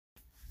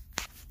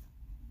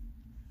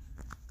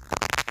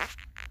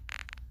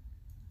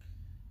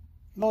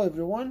Hello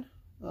everyone.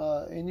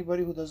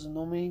 Anybody who doesn't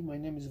know me, my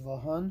name is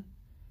Vahan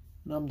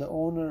and I'm the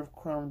owner of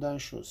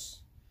CrownDanceshoes.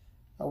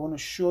 I want to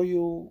show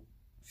you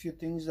a few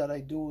things that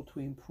I do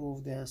to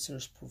improve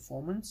dancers'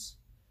 performance.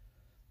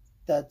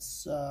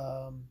 That's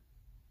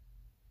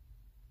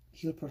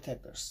heel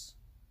protectors.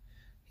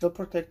 Heel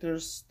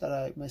protectors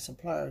that my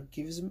supplier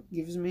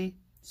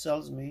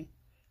sells me,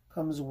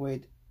 comes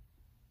with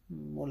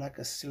more like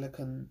a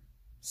silicone,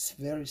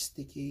 very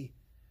sticky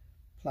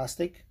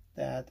plastic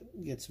that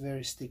gets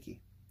very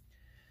sticky.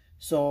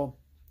 So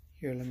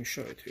here, let me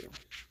show it to you.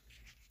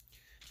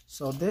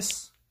 So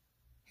this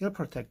heel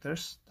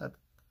protectors that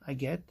I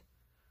get,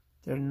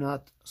 they're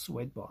not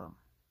suede bottom.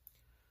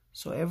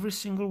 So every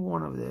single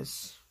one of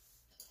this,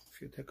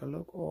 if you take a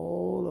look,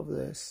 all of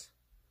this,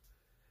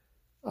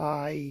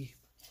 I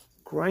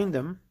grind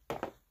them.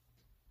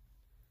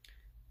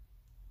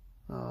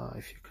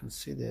 If you can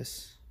see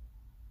this.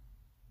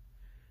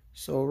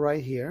 So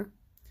right here,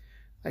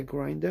 I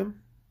grind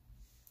them,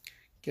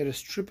 get a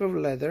strip of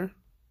leather,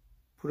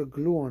 put a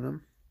glue on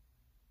them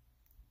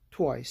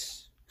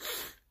twice,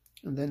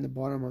 and then the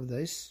bottom of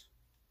this,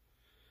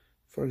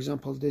 for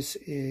example, this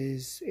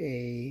is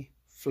a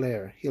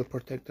flare heel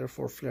protector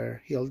for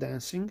flare heel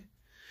dancing,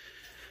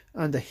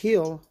 and the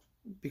heel,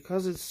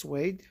 because it's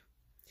suede,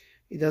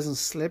 it doesn't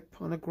slip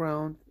on the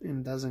ground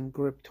and doesn't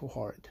grip too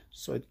hard,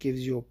 so it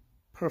gives you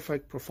a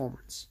perfect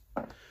performance.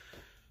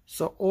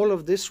 So all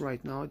of this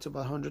right now, it's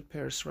about 100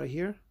 pairs right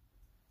here.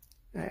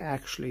 I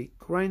actually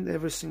grind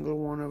every single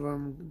one of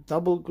them,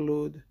 double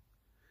glued.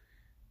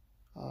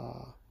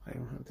 I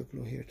don't have the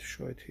glue here to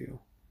show it to you.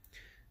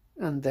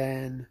 And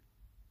then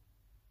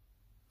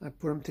I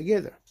put them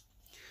together.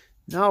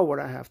 Now what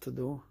I have to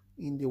do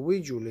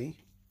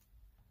individually,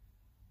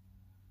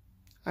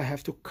 I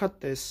have to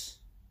cut this,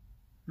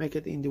 make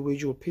it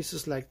individual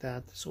pieces like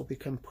that, so we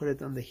can put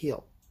it on the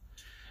heel.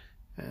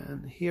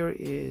 And here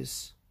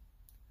is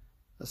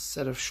a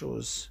set of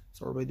shoes.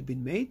 It's already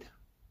been made.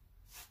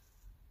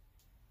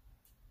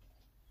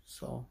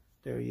 So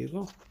there you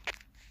go.